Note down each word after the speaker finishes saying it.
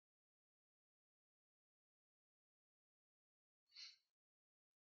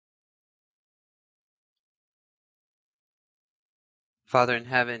Father in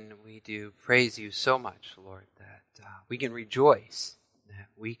heaven, we do praise you so much, Lord, that we can rejoice, that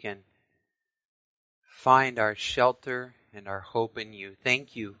we can find our shelter and our hope in you.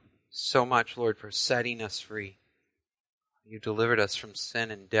 Thank you so much, Lord, for setting us free. You delivered us from sin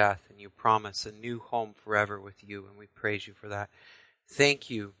and death, and you promise a new home forever with you, and we praise you for that. Thank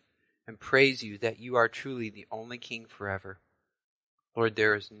you and praise you that you are truly the only King forever. Lord,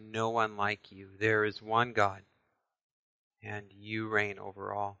 there is no one like you. There is one God, and you reign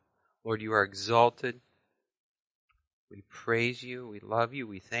over all. Lord, you are exalted. We praise you, we love you,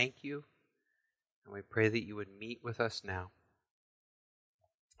 we thank you, and we pray that you would meet with us now.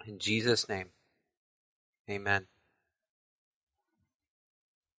 In Jesus' name, amen.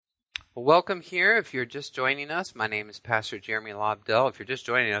 Well, welcome here. If you're just joining us, my name is Pastor Jeremy Lobdell. If you're just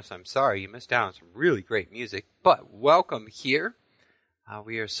joining us, I'm sorry, you missed out on some really great music, but welcome here.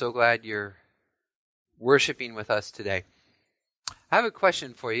 We are so glad you're worshiping with us today. I have a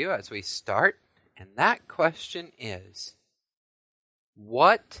question for you as we start, and that question is,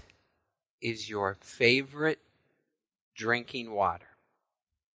 what is your favorite drinking water?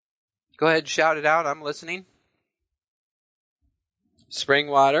 Go ahead, shout it out. I'm listening. Spring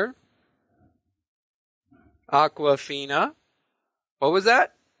water. Aquafina. What was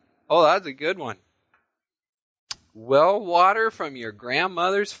that? Oh, that's a good one. Well water from your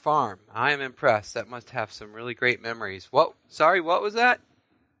grandmother's farm. I am impressed. That must have some really great memories. What was that?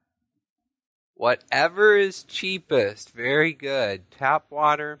 Whatever is cheapest. Very good. Tap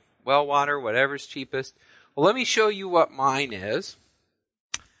water, well water, whatever's cheapest. Well, let me show you what mine is.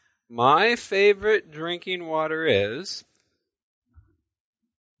 My favorite drinking water is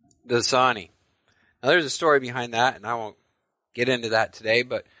Dasani. Now, there's a story behind that, and I won't get into that today,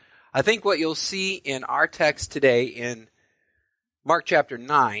 but I think what you'll see in our text today in Mark chapter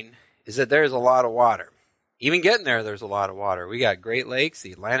 9 is that there's a lot of water. Even getting there's a lot of water. We got Great Lakes,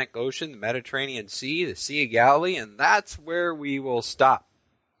 the Atlantic Ocean, the Mediterranean Sea, the Sea of Galilee, and that's where we will stop.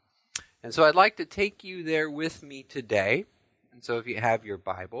 And so I'd like to take you there with me today. And so if you have your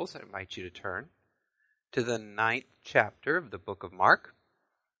Bibles, I invite you to turn to the 9th chapter of the book of Mark.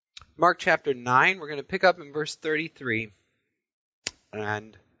 Mark chapter 9, we're going to pick up in verse 33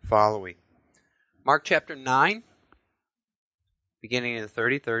 and following. Mark chapter 9, beginning in the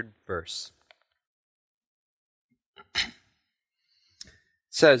 33rd verse. It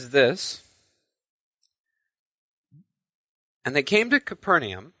says this, "And they came to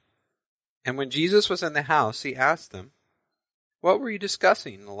Capernaum, and when Jesus was in the house, he asked them, 'What were you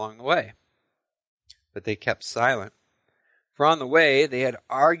discussing along the way?' But they kept silent. For on the way they had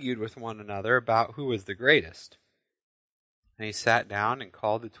argued with one another about who was the greatest. And he sat down and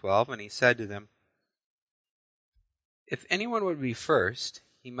called the 12, and he said to them, 'If anyone would be first,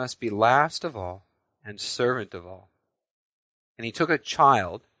 he must be last of all and servant of all.' And he took a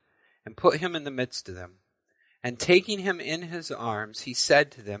child and put him in the midst of them. And taking him in his arms, he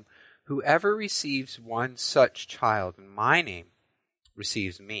said to them, 'Whoever receives one such child in my name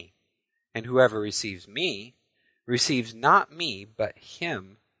receives me. And whoever receives me receives not me, but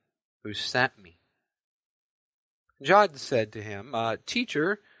him who sent me.' John said to him,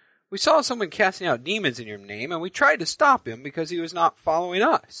 'Teacher, we saw someone casting out demons in your name, and we tried to stop him because he was not following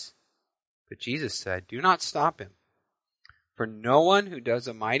us.' But Jesus said, 'Do not stop him. For no one who does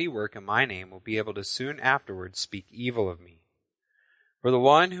a mighty work in my name will be able to soon afterwards speak evil of me. For the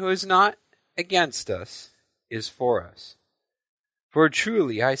one who is not against us is for us. For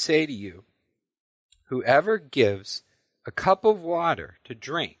truly I say to you, whoever gives a cup of water to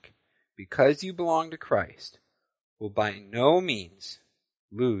drink because you belong to Christ will by no means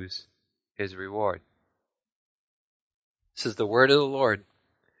lose his reward.'" This is the word of the Lord.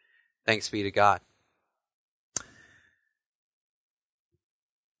 Thanks be to God.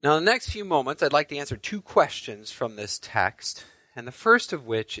 Now, in the next few moments, I'd like to answer two questions from this text. And the first of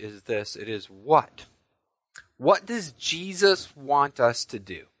which is this. It is what? What does Jesus want us to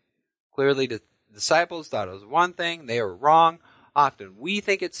do? Clearly, the disciples thought it was one thing. They were wrong. Often we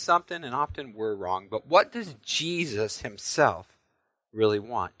think it's something, and often we're wrong. But what does Jesus himself really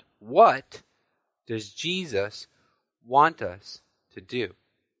want? What does Jesus want us to do?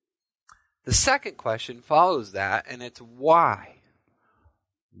 The second question follows that, and it's why.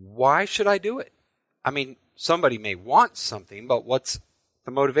 Why should I do it? I mean, somebody may want something, but what's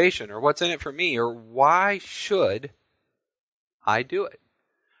the motivation, or what's in it for me, or why should I do it?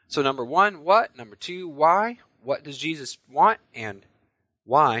 So number one, what? Number two, why? What does Jesus want? And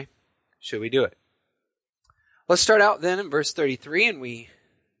why should we do it? Let's start out then in verse 33, and we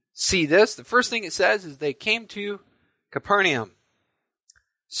see this. The first thing it says is they came to Capernaum.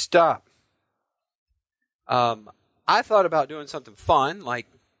 Stop. I thought about doing something fun, like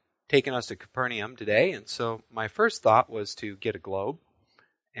taking us to Capernaum today, and so my first thought was to get a globe,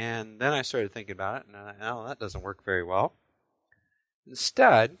 and then I started thinking about it, and I thought, no, that doesn't work very well.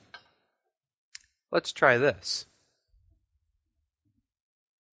 Instead, let's try this.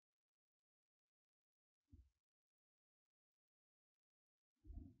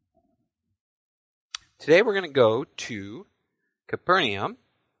 Today we're going to go to Capernaum,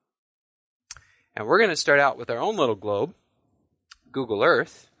 and we're going to start out with our own little globe, Google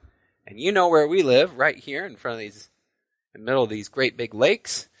Earth, and you know where we live, right here in front of these, in the middle of these great big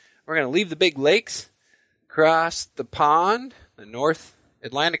lakes. We're going to leave the big lakes, cross the pond, the North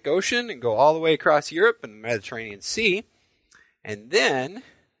Atlantic Ocean, and go all the way across Europe and the Mediterranean Sea, and then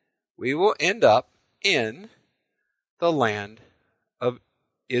we will end up in the land of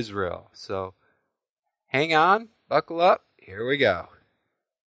Israel. So hang on, buckle up, here we go.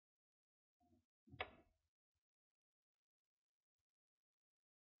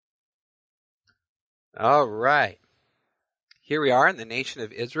 All right. Here we are in the nation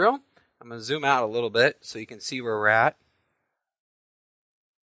of Israel. I'm going to zoom out a little bit so you can see where we're at.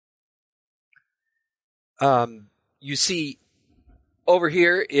 You see over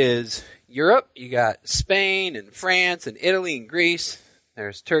here is Europe. You got Spain and France and Italy and Greece.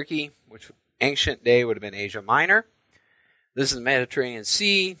 There's Turkey, which ancient day would have been Asia Minor. This is the Mediterranean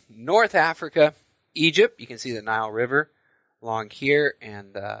Sea, North Africa, Egypt. You can see the Nile River along here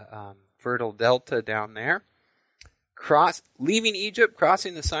and the fertile delta down there. Leaving Egypt,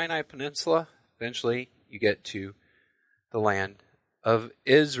 crossing the Sinai Peninsula, eventually you get to the land of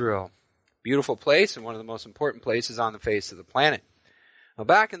Israel. Beautiful place and one of the most important places on the face of the planet. Now,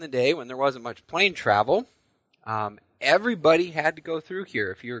 back in the day when there wasn't much plane travel, everybody had to go through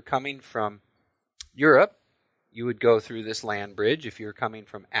here. If you were coming from Europe, you would go through this land bridge. If you were coming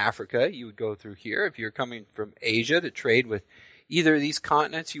from Africa, you would go through here. If you're coming from Asia to trade with either of these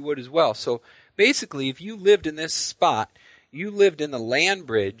continents, you would as well. So basically, if you lived in this spot, you lived in the land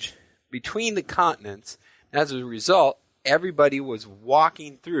bridge between the continents. As a result, everybody was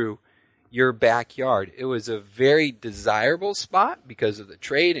walking through your backyard. It was a very desirable spot because of the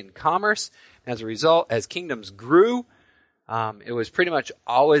trade and commerce. As a result, as kingdoms grew, it was pretty much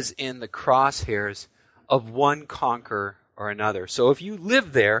always in the crosshairs of one conqueror or another. So if you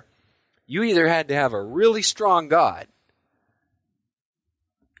lived there, you either had to have a really strong God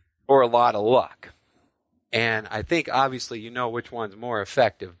or a lot of luck. And I think obviously you know which one's more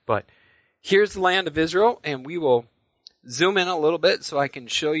effective. But here's the land of Israel, and we will zoom in a little bit so I can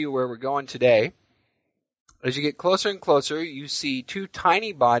show you where we're going today. As you get closer and closer, you see two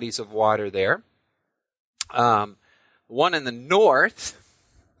tiny bodies of water there. One in the north,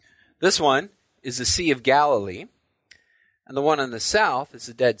 this one is the Sea of Galilee, and the one in the south is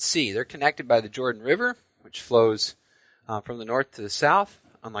the Dead Sea. They're connected by the Jordan River, which flows from the north to the south,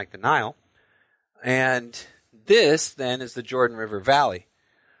 unlike the Nile. And this, then, is the Jordan River Valley.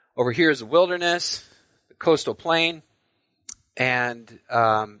 Over here is the wilderness, the coastal plain, and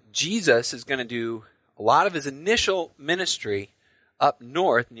Jesus is going to do a lot of his initial ministry up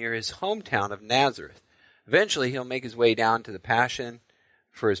north near his hometown of Nazareth. Eventually, he'll make his way down to the Passion,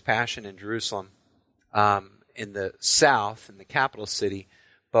 for his Passion in Jerusalem, in the south, in the capital city.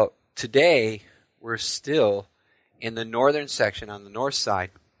 But today, we're still in the northern section, on the north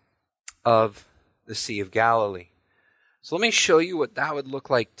side of the Sea of Galilee. So let me show you what that would look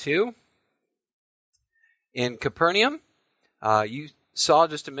like too. In Capernaum, you saw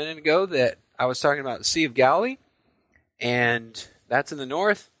just a minute ago that I was talking about the Sea of Galilee, and that's in the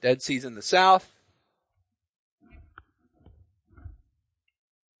north, Dead Sea's in the south.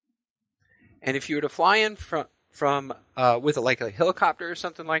 And if you were to fly in from with like a helicopter or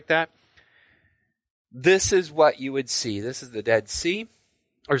something like that, this is what you would see. This is the Dead Sea.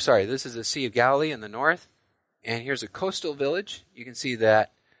 This is the Sea of Galilee in the north. And here's a coastal village. You can see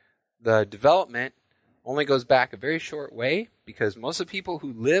that the development only goes back a very short way because most of the people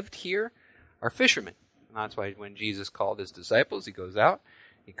who lived here are fishermen. And that's why when Jesus called his disciples, he goes out,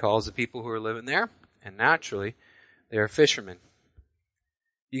 he calls the people who are living there, and naturally, they are fishermen.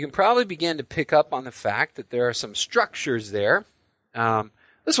 You can probably begin to pick up on the fact that there are some structures there.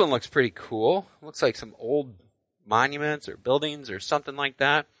 This one looks pretty cool. It looks like some old monuments or buildings or something like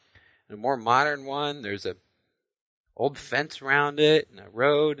that. And a more modern one, there's a old fence around it and a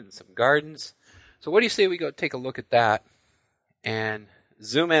road and some gardens. So what do you say we go take a look at that and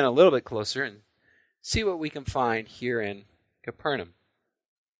zoom in a little bit closer and see what we can find here in Capernaum.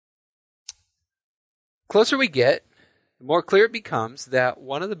 The closer we get, the more clear it becomes that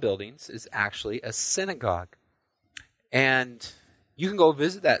one of the buildings is actually a synagogue. And you can go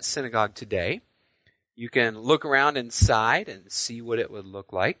visit that synagogue today. You can look around inside and see what it would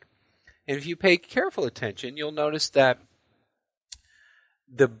look like. And if you pay careful attention, you'll notice that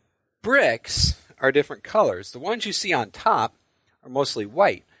the bricks are different colors. The ones you see on top are mostly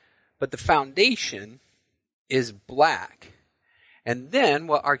white, but the foundation is black. And then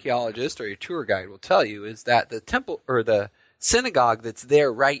what archaeologist or your tour guide will tell you is that the temple or the synagogue that's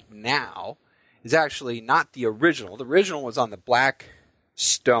there right now is actually not the original. The original was on the black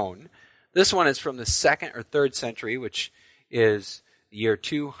stone. This one is from the 2nd or 3rd century, which is the year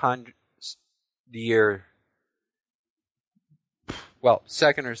 200, well,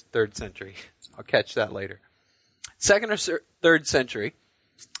 2nd or 3rd century. I'll catch that later. 2nd or 3rd century.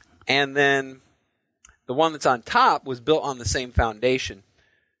 And then the one that's on top was built on the same foundation.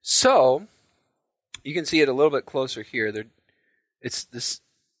 So, you can see it a little bit closer here. It's this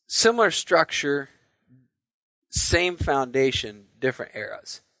similar structure, same foundation, different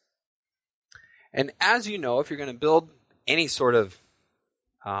eras. And as you know, if you're going to build any sort of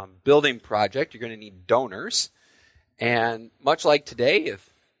building project, you're going to need donors. And much like today,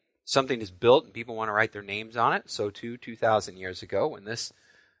 if something is built and people want to write their names on it, so too 2,000 years ago when this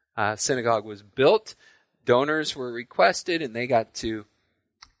synagogue was built, donors were requested and they got to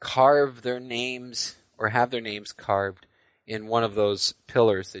carve their names or have their names carved in one of those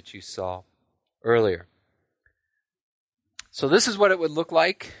pillars that you saw earlier. So this is what it would look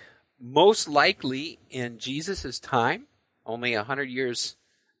like most likely in Jesus' time, only 100 years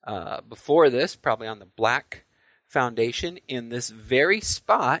before this, probably on the black foundation. In this very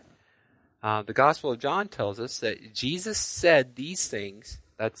spot, the Gospel of John tells us that Jesus said these things,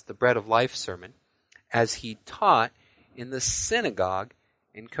 that's the Bread of Life sermon, as he taught in the synagogue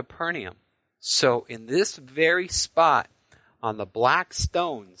in Capernaum. So in this very spot, on the black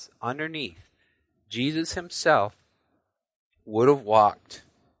stones underneath, Jesus himself would have walked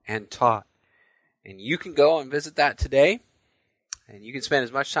and taught. And you can go and visit that today, and you can spend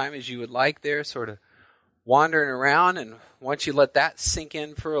as much time as you would like there, sort of wandering around, and once you let that sink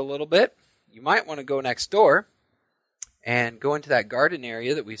in for a little bit, you might want to go next door and go into that garden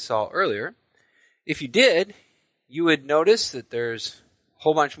area that we saw earlier. If you did, you would notice that there's a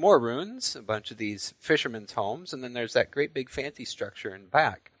whole bunch more ruins, a bunch of these fishermen's homes, and then there's that great big fancy structure in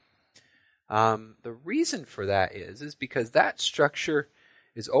back. The reason for that is because that structure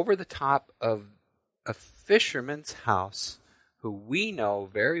is over the top of a fisherman's house who we know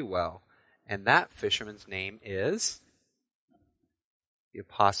very well, and that fisherman's name is the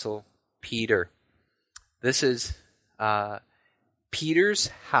Apostle Peter. This is Peter's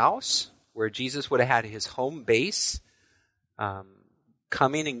house, where Jesus would have had his home base,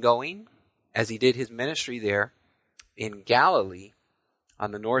 coming and going as he did his ministry there in Galilee,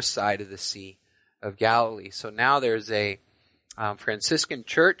 on the north side of the Sea of Galilee. So now there's a Franciscan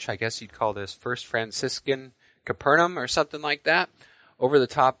church, I guess you'd call this First Franciscan Capernaum or something like that, over the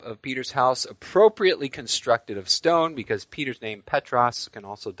top of Peter's house, appropriately constructed of stone, because Peter's name Petros can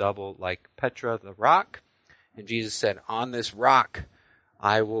also double like Petra, the rock. And Jesus said, on this rock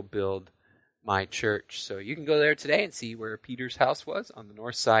I will build my church. So you can go there today and see where Peter's house was, on the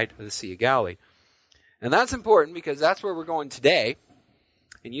north side of the Sea of Galilee. And that's important because that's where we're going today.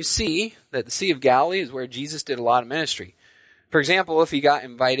 And you see that the Sea of Galilee is where Jesus did a lot of ministry. For example, if he got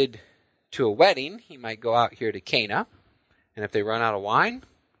invited to a wedding, he might go out here to Cana. And if they run out of wine,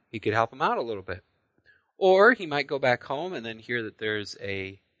 he could help them out a little bit. Or he might go back home and then hear that there's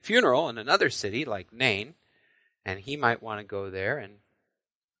a funeral in another city like Nain, and he might want to go there and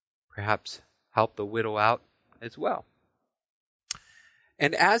perhaps help the widow out as well.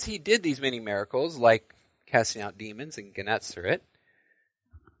 And as he did these many miracles, like casting out demons in Gennesaret,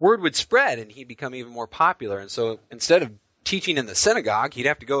 word would spread and he'd become even more popular. And so instead of teaching in the synagogue, he'd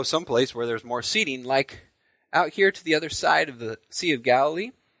have to go someplace where there's more seating, like out here to the other side of the Sea of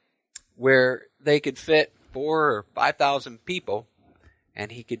Galilee, where they could fit 4,000 or 5,000 people,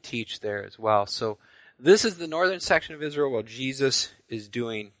 and he could teach there as well. So this is the northern section of Israel where Jesus is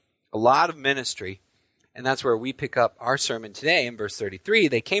doing a lot of ministry, and that's where we pick up our sermon today in verse 33.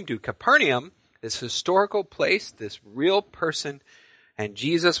 They came to Capernaum, this historical place, this real person, and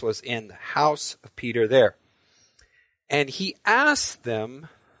Jesus was in the house of Peter there. And he asked them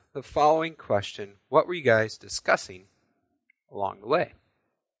the following question: what were you guys discussing along the way?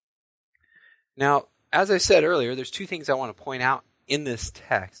 Now, as I said earlier, there's two things I want to point out in this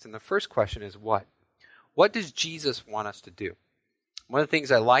text. And the first question is what? What does Jesus want us to do? One of the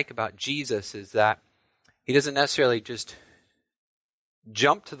things I like about Jesus is that he doesn't necessarily just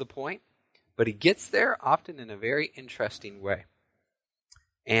jump to the point, but he gets there often in a very interesting way.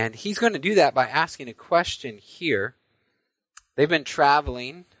 And he's going to do that by asking a question here. They've been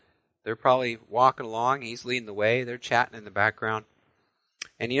traveling They're probably walking along. He's leading the way. They're chatting in the background.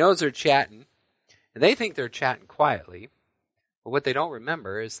 And he knows they're chatting. And they think they're chatting quietly. But what they don't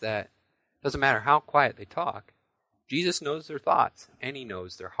remember is that it doesn't matter how quiet they talk. Jesus knows their thoughts, and he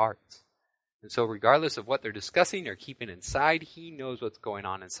knows their hearts. And so regardless of what they're discussing or keeping inside, he knows what's going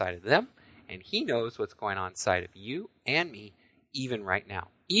on inside of them, and he knows what's going on inside of you and me, even right now.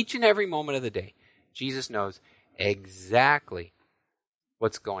 Each and every moment of the day, Jesus knows exactly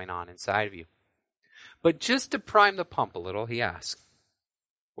what's going on inside of you. But just to prime the pump a little, he asks,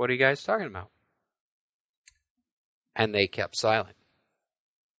 "What are you guys talking about?" And they kept silent.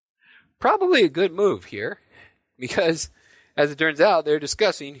 Probably a good move here, because as it turns out, they're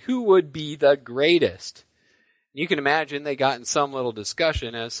discussing who would be the greatest. You can imagine they got in some little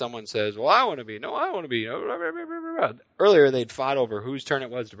discussion as someone says, "Well, I want to be, no, I want to be." Earlier, they'd fought over whose turn it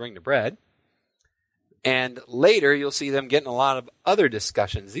was to bring the bread. And later, you'll see them getting a lot of other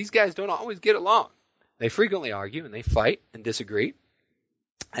discussions. These guys don't always get along. They frequently argue and they fight and disagree.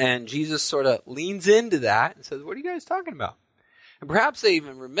 And Jesus sort of leans into that and says, "What are you guys talking about?" And perhaps they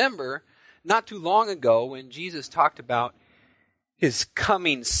even remember not too long ago when Jesus talked about his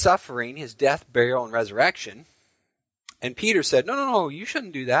coming suffering, his death, burial, and resurrection. And Peter said, no, you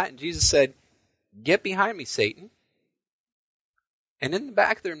shouldn't do that. And Jesus said, "Get behind me, Satan." And in the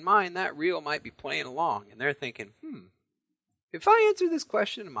back of their mind, that reel might be playing along. And they're thinking, if I answer this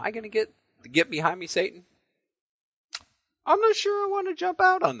question, am I going to get behind me, Satan? I'm not sure I want to jump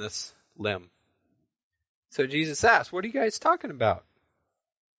out on this limb. So Jesus asked, "What are you guys talking about?"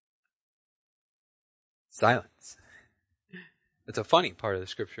 Silence. It's a funny part of the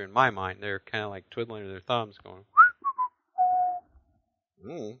scripture in my mind. They're kind of like twiddling their thumbs going,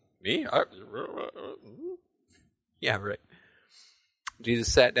 me? Yeah, right.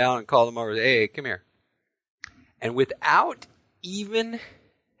 Jesus sat down and called them over. "Hey, come here." And without even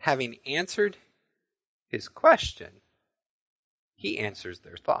having answered his question, he answers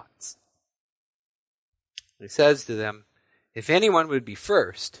their thoughts. He says to them, "If anyone would be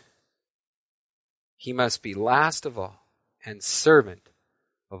first, he must be last of all and servant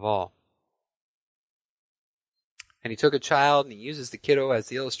of all." And he took a child and he uses the kiddo as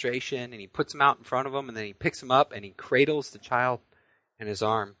the illustration and he puts him out in front of him and then he picks him up and he cradles the child in his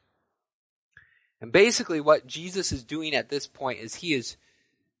arm. And basically what Jesus is doing at this point is he is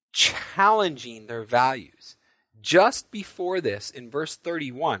challenging their values. Just before this, in verse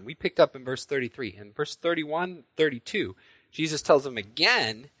 31, we picked up in verse 33. In verse 31, 32, Jesus tells them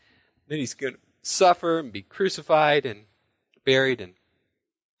again that he's going to suffer and be crucified and buried and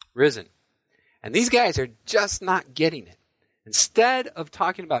risen. And these guys are just not getting it. Instead of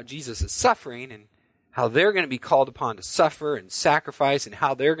talking about Jesus' suffering and how they're going to be called upon to suffer and sacrifice and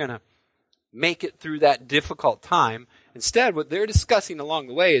how they're going to make it through that difficult time, instead what they're discussing along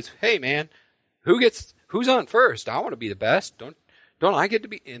the way is, "Hey man, who's on first? I want to be the best. Don't I get to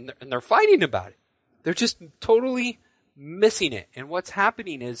be?" And they're fighting about it. They're just totally missing it. And what's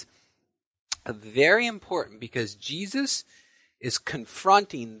happening is very important because Jesus is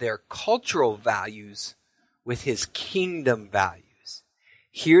confronting their cultural values with his kingdom values.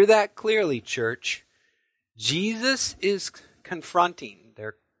 Hear that clearly, church. Jesus is confronting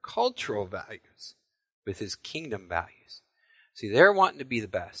their cultural values with his kingdom values. See, they're wanting to be the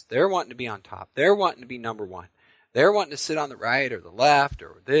best. They're wanting to be on top. They're wanting to be number one. They're wanting to sit on the right or the left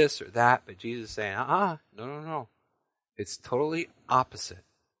or this or that. But Jesus is saying, no. It's totally opposite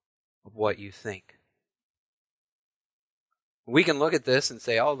of what you think. We can look at this and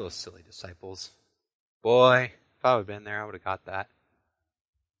say, "Oh, those silly disciples. Boy, if I would have been there, I would have got that."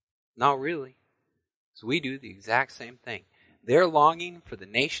 Not really. So we do the exact same thing. They're longing for the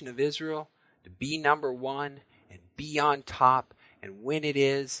nation of Israel to be number one and be on top. And when it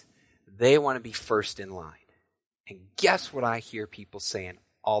is, they want to be first in line. And guess what I hear people saying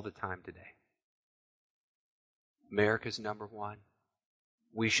all the time today? America's number one.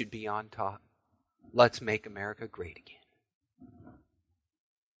 We should be on top. Let's make America great again.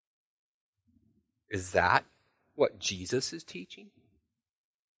 Is that what Jesus is teaching?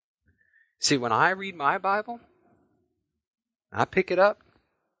 See, when I read my Bible, I pick it up,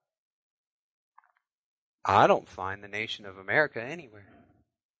 I don't find the nation of America anywhere.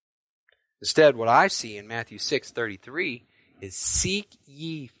 Instead, what I see in Matthew 6:33 is, "Seek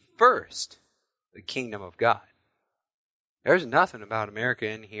ye first the kingdom of God." There's nothing about America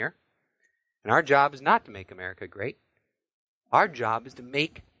in here. And our job is not to make America great. Our job is to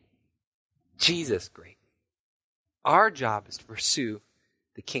make Jesus great. Our job is to pursue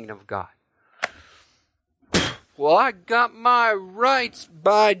the kingdom of God. "Well, I got my rights,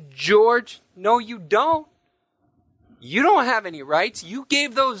 by George." No, you don't. You don't have any rights. You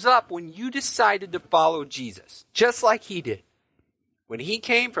gave those up when you decided to follow Jesus, just like he did. When he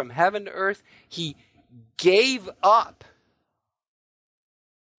came from heaven to earth, he gave up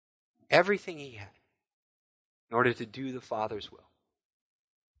everything he had in order to do the Father's will.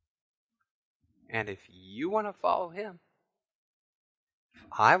 And if you want to follow him, if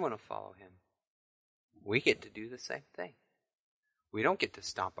I want to follow him, we get to do the same thing. We don't get to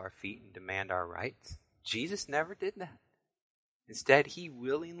stomp our feet and demand our rights. Jesus never did that. Instead, he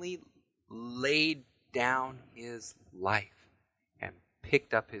willingly laid down his life and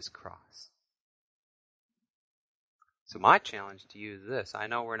picked up his cross. So my challenge to you is this. I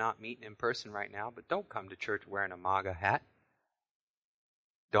know we're not meeting in person right now, but don't come to church wearing a MAGA hat.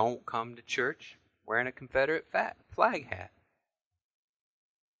 Don't come to church wearing a Confederate flag hat.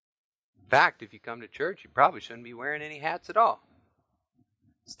 In fact, if you come to church, you probably shouldn't be wearing any hats at all.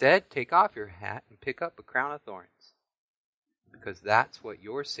 Instead, take off your hat and pick up a crown of thorns, because that's what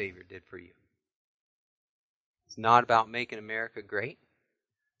your Savior did for you. It's not about making America great.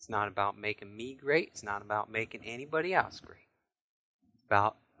 It's not about making me great. It's not about making anybody else great. It's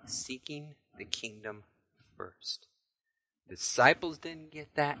about seeking the kingdom first. Disciples didn't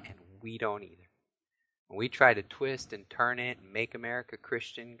get that, and we don't either. When we try to twist and turn it and make America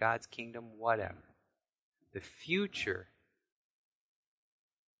Christian, God's kingdom, whatever, the future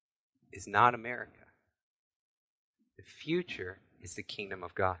is not America. The future is the kingdom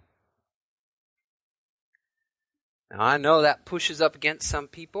of God. Now, I know that pushes up against some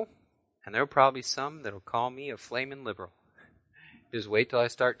people, and there will probably some that will call me a flaming liberal. Just wait till I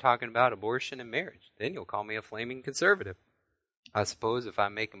start talking about abortion and marriage. Then you'll call me a flaming conservative. I suppose if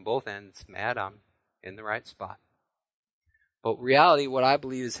I'm making both ends mad, I'm in the right spot. But reality, what I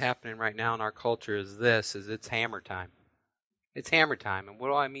believe is happening right now in our culture is it's hammer time. It's hammer time. And what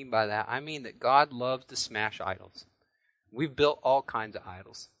do I mean by that? I mean that God loves to smash idols. We've built all kinds of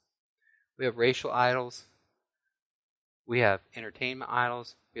idols. We have racial idols. We have entertainment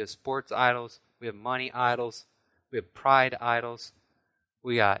idols. We have sports idols. We have money idols. We have pride idols.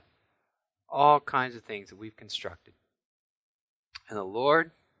 We got all kinds of things that we've constructed. And the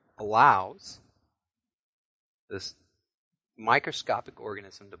Lord allows this microscopic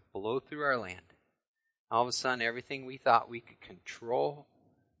organism to blow through our land. All of a sudden, everything we thought we could control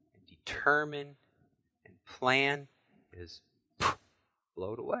and determine and plan is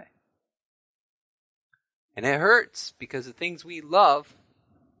blown away. And it hurts because the things we love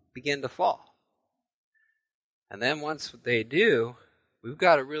begin to fall. And then once they do, we've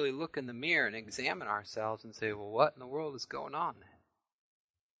got to really look in the mirror and examine ourselves and say, well, what in the world is going on then?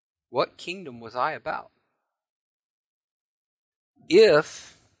 What kingdom was I about?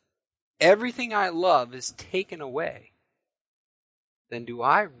 If everything I love is taken away, then do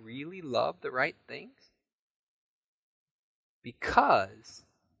I really love the right things? Because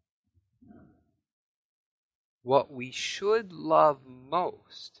what we should love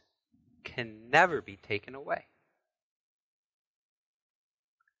most can never be taken away.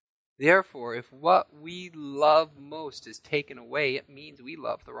 Therefore, if what we love most is taken away, it means we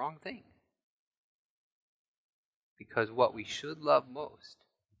love the wrong thing. Because what we should love most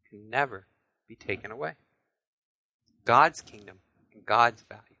can never be taken away. God's kingdom and God's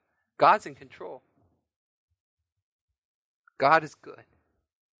value. God's in control. God is good.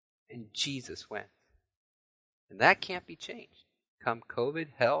 And Jesus wins. And that can't be changed. Come COVID,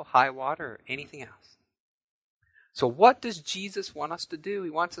 hell, high water, or anything else. So what does Jesus want us to do? He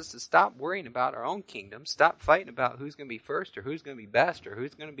wants us to stop worrying about our own kingdom, stop fighting about who's going to be first or who's going to be best or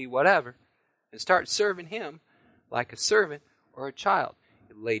who's going to be whatever, and start serving him like a servant or a child.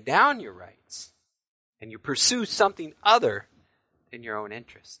 You lay down your rights and you pursue something other than your own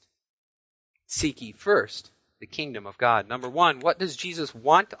interest. Seek ye first the kingdom of God. Number one, what does Jesus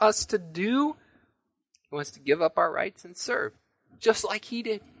want us to do? He wants to give up our rights and serve, just like he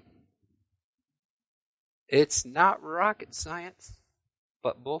did. It's not rocket science,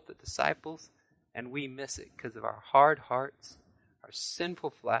 but both the disciples and we miss it because of our hard hearts, our sinful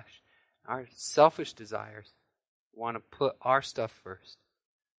flesh, our selfish desires. We want to put our stuff first.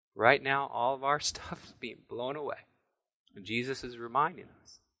 Right now, all of our stuff is being blown away. And Jesus is reminding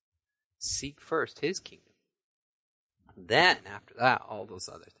us, seek first his kingdom. And then, after that, all those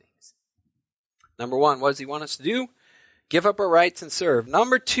other things. Number one, what does he want us to do? Give up our rights and serve.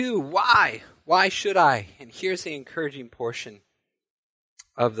 Number two, why? Why should I? And here's the encouraging portion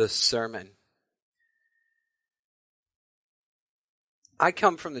of the sermon. I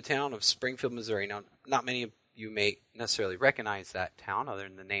come from the town of Springfield, Missouri. Now, not many of you may necessarily recognize that town other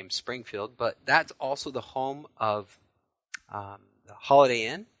than the name Springfield, but that's also the home of the Holiday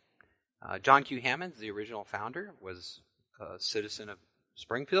Inn. John Q. Hammond, the original founder, was a citizen of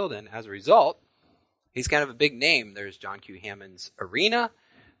Springfield, and as a result, he's kind of a big name. There's John Q. Hammond's Arena,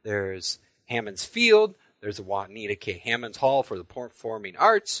 there's Hammond's Field, there's the Juanita K. Hammond's Hall for the Performing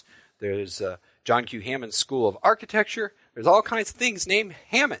Arts, there's John Q. Hammond's School of Architecture. There's all kinds of things named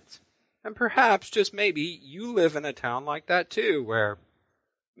Hammond. And perhaps, just maybe, you live in a town like that too, where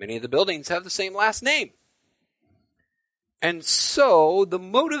many of the buildings have the same last name. And so, the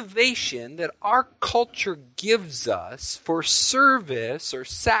motivation that our culture gives us for service or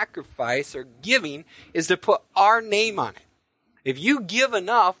sacrifice or giving is to put our name on it. If you give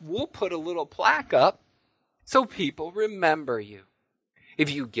enough, we'll put a little plaque up so people remember you.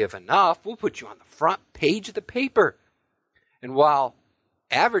 If you give enough, we'll put you on the front page of the paper. And while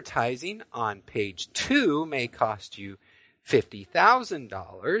advertising on page 2 may cost you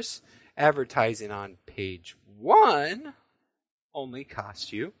 $50,000, advertising on page 1 only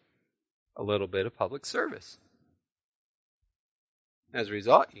costs you a little bit of public service. As a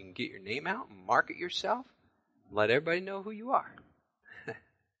result, you can get your name out and market yourself and let everybody know who you are.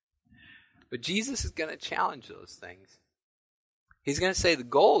 But Jesus is going to challenge those things. He's going to say the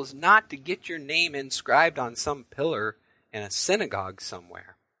goal is not to get your name inscribed on some pillar in a synagogue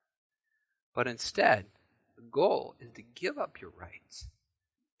somewhere, but instead, the goal is to give up your rights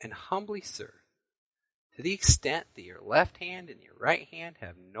and humbly serve to the extent that your left hand and your right hand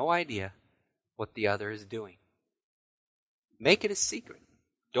have no idea what the other is doing. Make it a secret.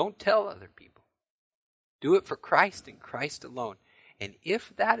 Don't tell other people. Do it for Christ and Christ alone. And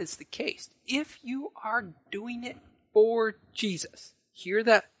if that is the case, if you are doing it for Jesus, hear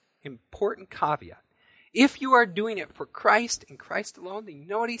that important caveat. If you are doing it for Christ and Christ alone, then you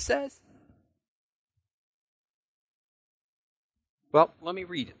know what he says? Well, let me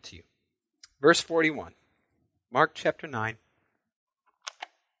read it to you. Verse 41. Mark chapter 9,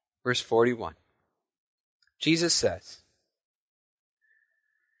 verse 41. Jesus says,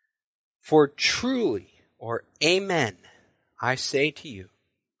 "For truly, or amen, I say to you,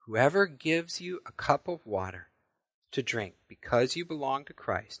 whoever gives you a cup of water to drink because you belong to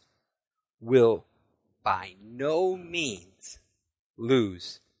Christ will by no means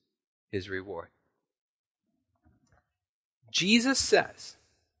lose his reward." Jesus says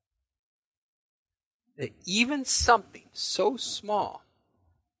that even something so small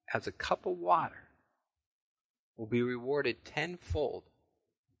as a cup of water will be rewarded tenfold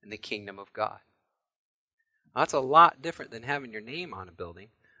in the kingdom of God. Now, that's a lot different than having your name on a building.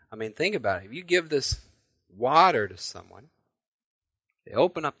 I mean, think about it. If you give this water to someone, they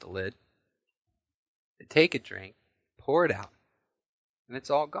open up the lid, they take a drink, pour it out, and it's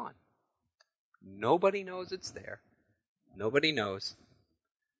all gone. Nobody knows it's there. Nobody knows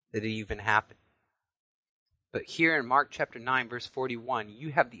that it even happened. But here in Mark chapter 9, verse 41,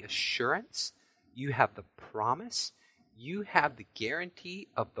 you have the assurance, you have the promise, you have the guarantee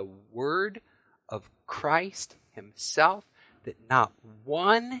of the word of Christ himself that not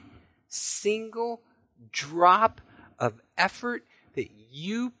one single drop of effort that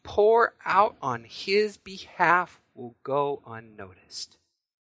you pour out on his behalf will go unnoticed.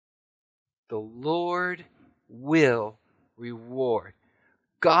 The Lord will reward.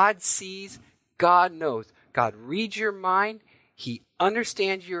 God sees, God knows. God reads your mind. He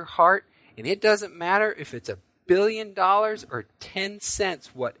understands your heart. And it doesn't matter if it's $1 billion or 10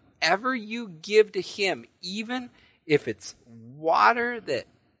 cents. Whatever you give to him, even if it's water that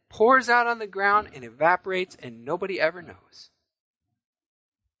pours out on the ground and evaporates and nobody ever knows.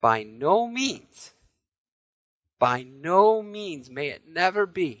 By no means may it never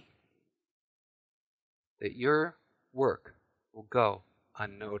be that your work will go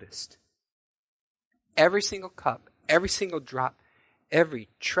unnoticed. Every single cup, every single drop, every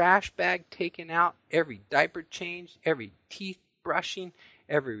trash bag taken out, every diaper changed, every teeth brushing,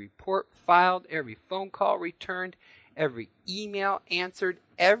 every report filed, every phone call returned, every email answered,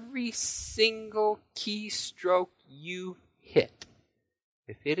 every single keystroke you hit,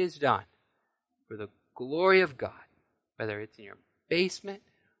 if it is done for the glory of God, whether it's in your basement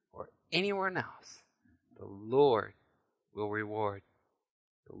or anywhere else, the Lord will reward.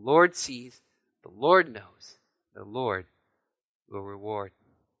 The Lord sees, the Lord knows, the Lord will reward.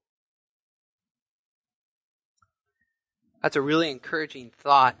 That's a really encouraging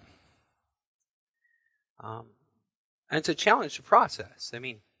thought. And it's a challenge to process. I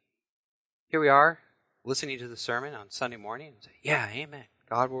mean, here we are listening to the sermon on Sunday morning and say, yeah, amen,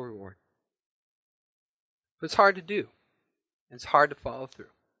 God will reward. But it's hard to do. It's hard to follow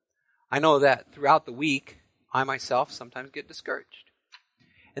through. I know that throughout the week, I myself sometimes get discouraged.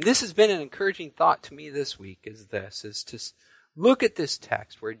 And this has been an encouraging thought to me this week, is to look at this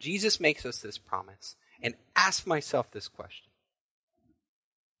text where Jesus makes us this promise and ask myself this question.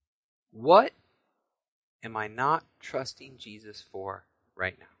 What am I not trusting Jesus for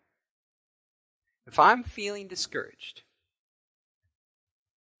right now? If I'm feeling discouraged,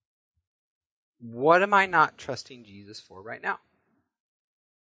 what am I not trusting Jesus for right now?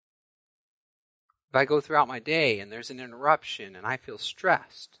 If I go throughout my day and there's an interruption and I feel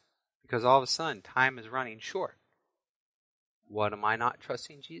stressed because all of a sudden time is running short, what am I not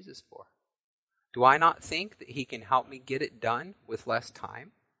trusting Jesus for? Do I not think that he can help me get it done with less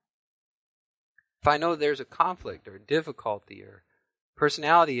time? If I know there's a conflict or difficulty or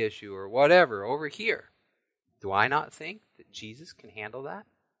personality issue or whatever over here, do I not think that Jesus can handle that?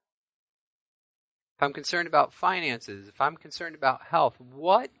 If I'm concerned about finances, if I'm concerned about health,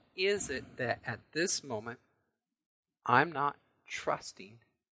 what is it that at this moment I'm not trusting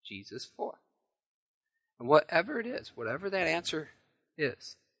Jesus for? And whatever it is, whatever that answer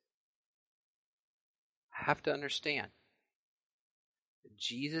is, I have to understand that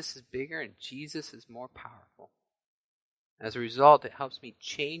Jesus is bigger and Jesus is more powerful. As a result, it helps me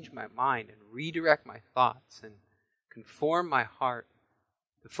change my mind and redirect my thoughts and conform my heart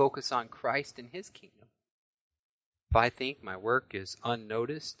to focus on Christ and his kingdom. If I think my work is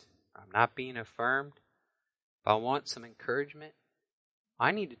unnoticed, I'm not being affirmed, if I want some encouragement,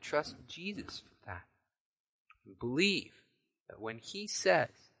 I need to trust Jesus for that. And believe that when he says,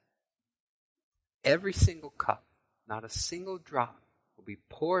 every single cup, not a single drop, will be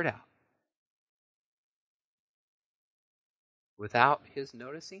poured out without his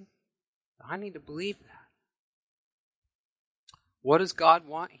noticing, I need to believe that. What does God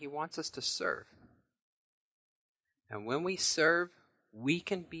want? He wants us to serve. And when we serve, we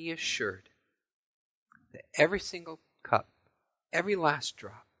can be assured that every single cup, every last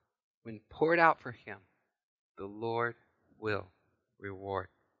drop, when poured out for him, the Lord will reward.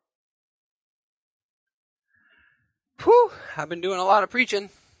 Whew, I've been doing a lot of preaching.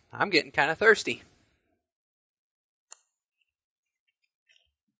 I'm getting kind of thirsty.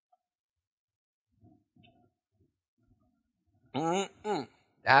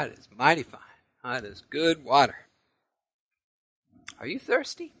 That is mighty fine. That is good water. Are you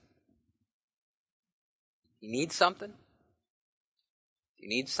thirsty? You need something? You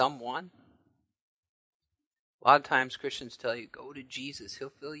need someone? A lot of times Christians tell you, go to Jesus, he'll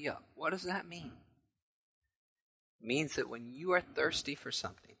fill you up. What does that mean? It means that when you are thirsty for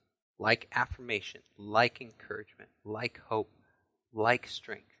something, like affirmation, like encouragement, like hope, like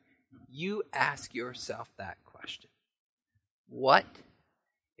strength, you ask yourself that question. What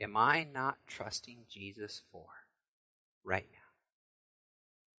am I not trusting Jesus for right now?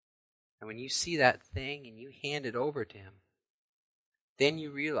 And when you see that thing and you hand it over to him, then you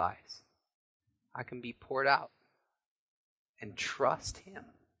realize I can be poured out and trust him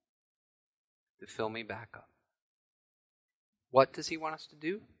to fill me back up. What does he want us to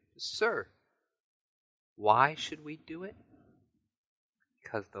do? To serve. Why should we do it?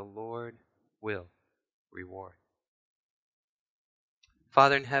 Because the Lord will reward.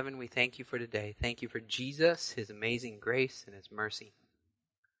 Father in heaven, we thank you for today. Thank you for Jesus, his amazing grace, and his mercy.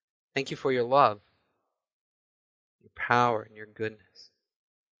 Thank you for your love, your power, and your goodness.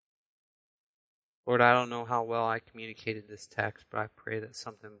 Lord, I don't know how well I communicated this text, but I pray that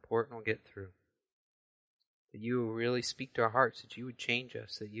something important will get through. That you will really speak to our hearts, that you would change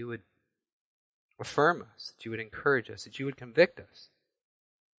us, that you would affirm us, that you would encourage us, that you would convict us,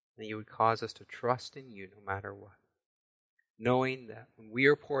 and that you would cause us to trust in you no matter what. Knowing that when we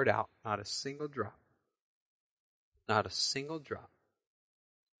are poured out, not a single drop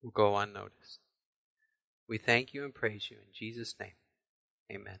will go unnoticed. We thank you and praise you in Jesus' name.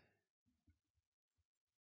 Amen.